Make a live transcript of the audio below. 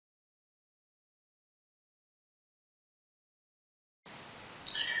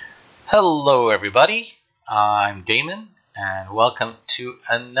Hello everybody, I'm Damon and welcome to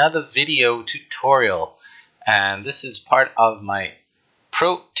another video tutorial, and this is part of my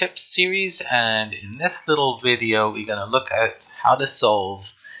Pro Tips series. And in this little video we're going to look at how to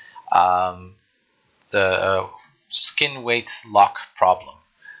solve the skin weight lock problem.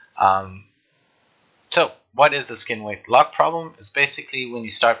 So what is the skin weight lock problem? It's basically when you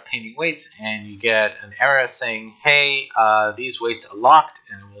start painting weights and you get an error saying, hey, these weights are locked,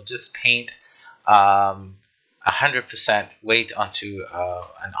 and we'll just paint 100% weight onto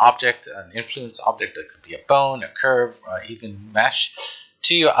an object, an influence object that could be a bone, a curve, or even mesh,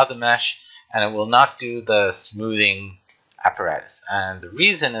 to your other mesh, and it will not do the smoothing apparatus. And the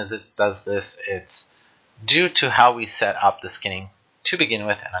reason is it does this, it's due to how we set up the skinning to begin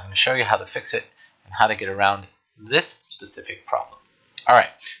with, and I'm going to show you how to fix it and how to get around this specific problem. Alright,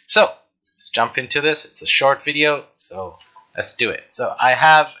 so let's jump into this. It's a short video, so let's do it. So I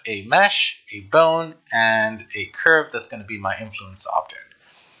have a mesh, a bone, and a curve that's going to be my influence object.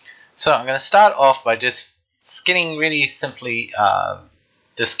 So I'm going to start off by just skinning really simply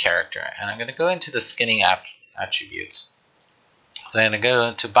this character, and I'm going to go into the skinning attributes. So I'm going to go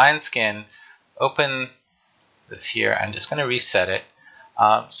into bind skin, open this here. I'm just going to reset it.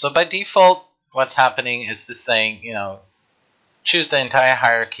 So by default, what's happening is just saying, choose the entire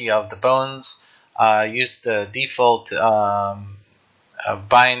hierarchy of the bones, use the default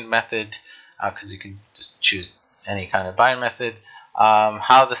bind method, because you can just choose any kind of bind method.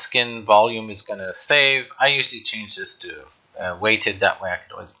 How the skin volume is going to save, I usually change this to weighted, that way I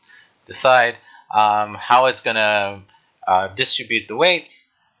could always decide how it's going to distribute the weights,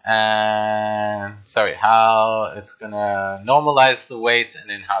 and how it's going to normalize the weights, and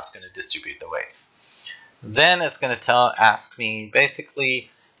then how it's going to distribute the weights. Then it's going to ask me basically,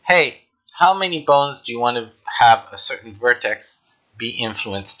 hey, how many bones do you want to have a certain vertex be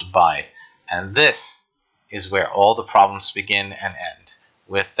influenced by? And this is where all the problems begin and end,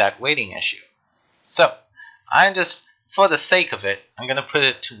 with that weighting issue. So I'm just, for the sake of it, I'm going to put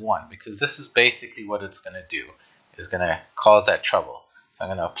it to 1, because this is basically what it's going to do, is going to cause that trouble. So I'm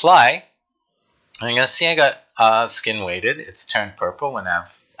going to apply, and you're going to see I got skin weighted. It's turned purple when I'm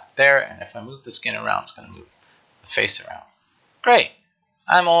there, and if I move the skin around, it's going to move the face around. Great,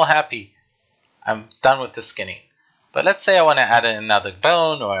 I'm all happy. I'm done with the skinning. But let's say I want to add another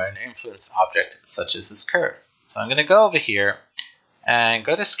bone or an influence object such as this curve. So I'm going to go over here and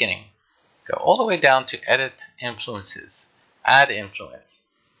go to skinning, go all the way down to edit influences, add influence,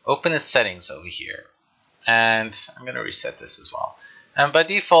 open its settings over here, and I'm going to reset this as well. And by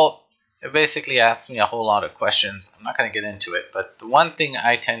default, it basically asks me a whole lot of questions. I'm not going to get into it, but the one thing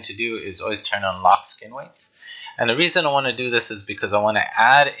I tend to do is always turn on lock skin weights. And the reason I want to do this is because I want to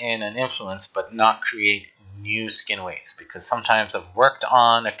add in an influence but not create new skin weights, because sometimes I've worked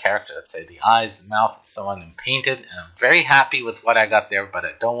on a character, let's say the eyes, the mouth, and so on, and painted, and I'm very happy with what I got there, but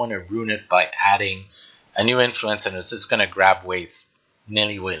I don't want to ruin it by adding a new influence, and it's just going to grab weights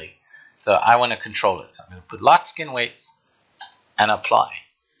nilly-willy. So I want to control it. So I'm going to put lock skin weights and apply.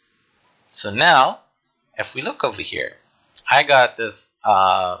 So now, if we look over here, I got this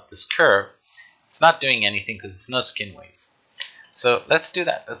this curve. It's not doing anything because it's no skin weights. So let's do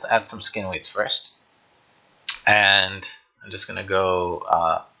that. Let's add some skin weights first. And I'm just going to go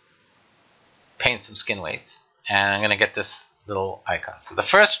paint some skin weights. And I'm going to get this little icon. So the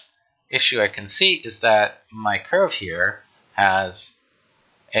first issue I can see is that my curve here has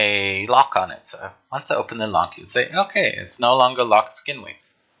a lock on it. So once I open the lock, you'd say, okay, it's no longer locked skin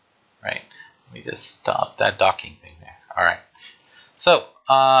weights. Right? Let me just stop that docking thing there. Alright. So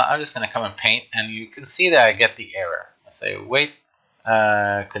I'm just going to come and paint, and you can see that I get the error. I say weight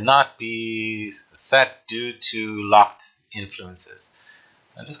could not be set due to locked influences.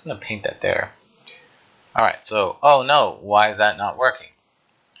 So I'm just going to paint that there. Alright, so, oh no, why is that not working?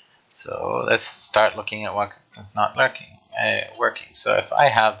 So let's start looking at what is not working. So if I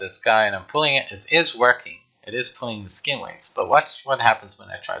have this guy and I'm pulling it, it is working. It is pulling the skin weights, but what happens when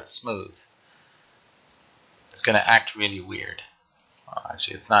I try to smooth? It's going to act really weird. Well,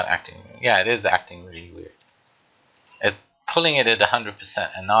 actually, it's not acting. Yeah, it is acting really weird. It's pulling it at 100%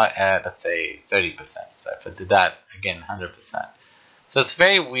 and not at, let's say, 30%. So if I did that again, 100%. So it's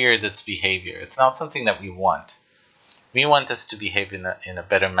very weird, its behavior. It's not something that we want. We want this to behave in a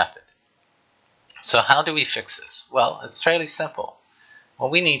better method. So how do we fix this? Well, it's fairly simple.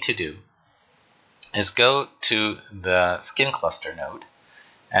 What we need to do is go to the skin cluster node,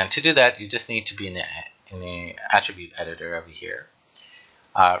 and to do that you just need to be in the attribute editor over here.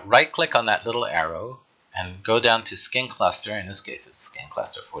 Right click on that little arrow and go down to skin cluster. In this case it's skin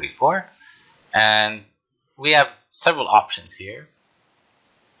cluster 44, and we have several options here.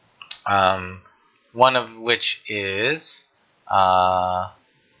 One of which is over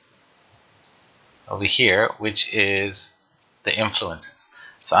here, which is the influences.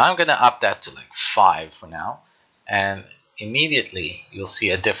 So I'm going to up that to like 5 for now, and immediately you'll see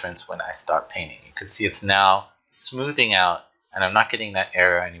a difference when I start painting. You can see it's now smoothing out, and I'm not getting that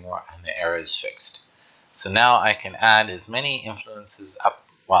error anymore, and the error is fixed. So now I can add as many influences up,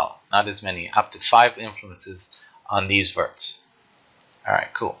 well, not as many, up to 5 influences on these verts.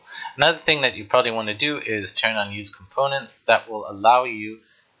 Alright, cool. Another thing that you probably want to do is turn on use components. That will allow you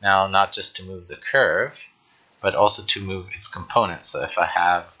now not just to move the curve, but also to move its components. So if I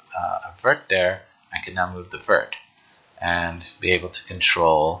have a vert there, I can now move the vert and be able to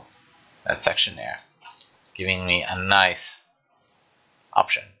control that section there, giving me a nice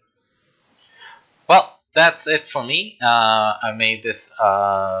option. Well, that's it for me. I made this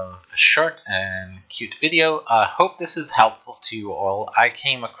a short and cute video. I hope this is helpful to you all. I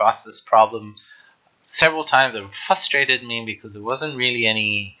came across this problem several times. It frustrated me because there wasn't really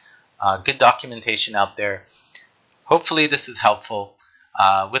any good documentation out there. Hopefully this is helpful.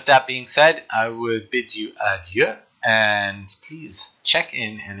 With that being said, I would bid you adieu, and please check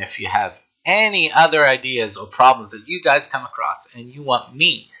in, and if you have any other ideas or problems that you guys come across and you want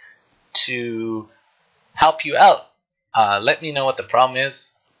me to help you out, let me know what the problem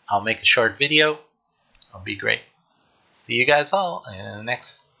is. I'll make a short video. It'll be great. See you guys all in the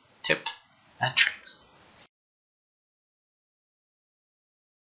next tip and tricks.